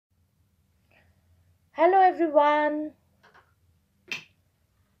Hello everyone.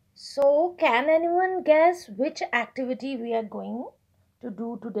 So, can anyone guess which activity we are going to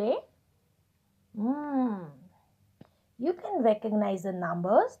do today? Hmm. You can recognize the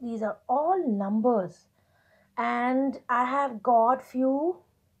numbers. These are all numbers. And I have got few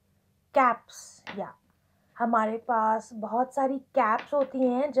caps. Yeah. हमारे पास बहुत सारी caps होती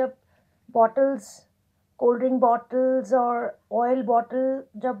हैं जब bottles cold drink bottles और oil bottle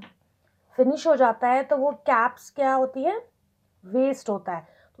जब finish हो जाता है तो वो कैप्स क्या होती है वेस्ट होता है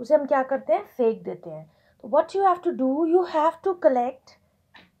तो उसे हम क्या करते हैं फेंक देते हैं तो what you have to do you have to collect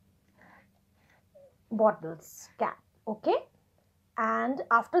bottles cap, okay, and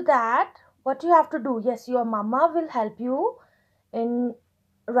after that what you have to do, yes, your mama will help you in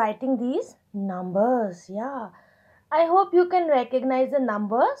writing these numbers. Yeah, I hope you can recognize the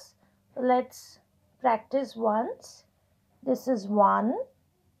numbers. Let's practice once. This is 1,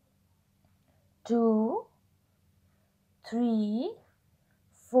 2, 3,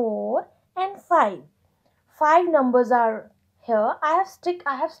 4 and 5. 5 numbers are here. I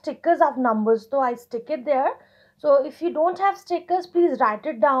have stickers of numbers, so I stick it there. So if you don't have stickers, please write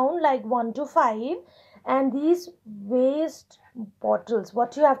it down like 1 to 5. And these waste bottles,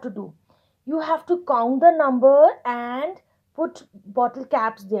 what you have to do, you have to count the number and put bottle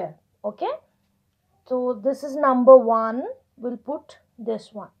caps there. Okay, so this is number 1. We'll put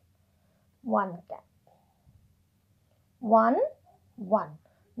this one cap. 1, 1.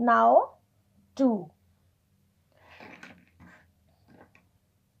 Now 2,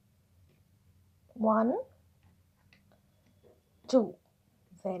 1, 2.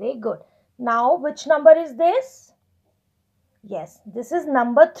 Very good. Now, which number is this? Yes, this is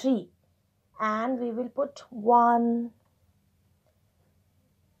number 3. And we will put 1,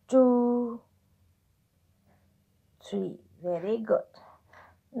 2, 3. Very good.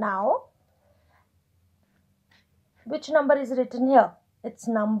 Now, which number is written here? It's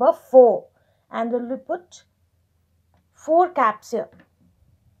number 4. And we will put 4 caps here.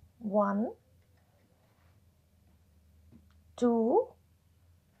 1, 2,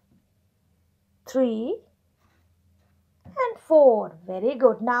 3, and 4. Very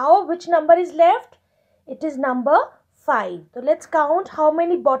good. Now, which number is left? It is number 5. So, let's count how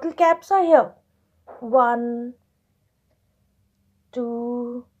many bottle caps are here. 1,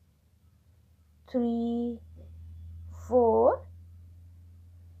 2, 3, 4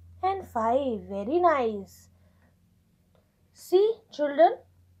 and 5. Very nice. See, children,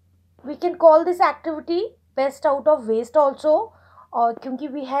 we can call this activity best out of waste also, or because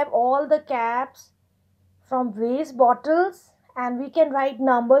we have all the caps from waste bottles and we can write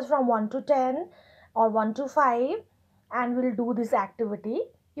numbers from 1 to 10 or 1 to 5 and we'll do this activity.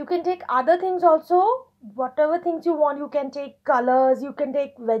 You can take other things also, whatever things you want. You can take colors, you can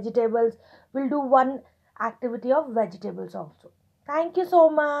take vegetables. We'll do one activity of vegetables also. Thank you so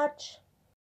much.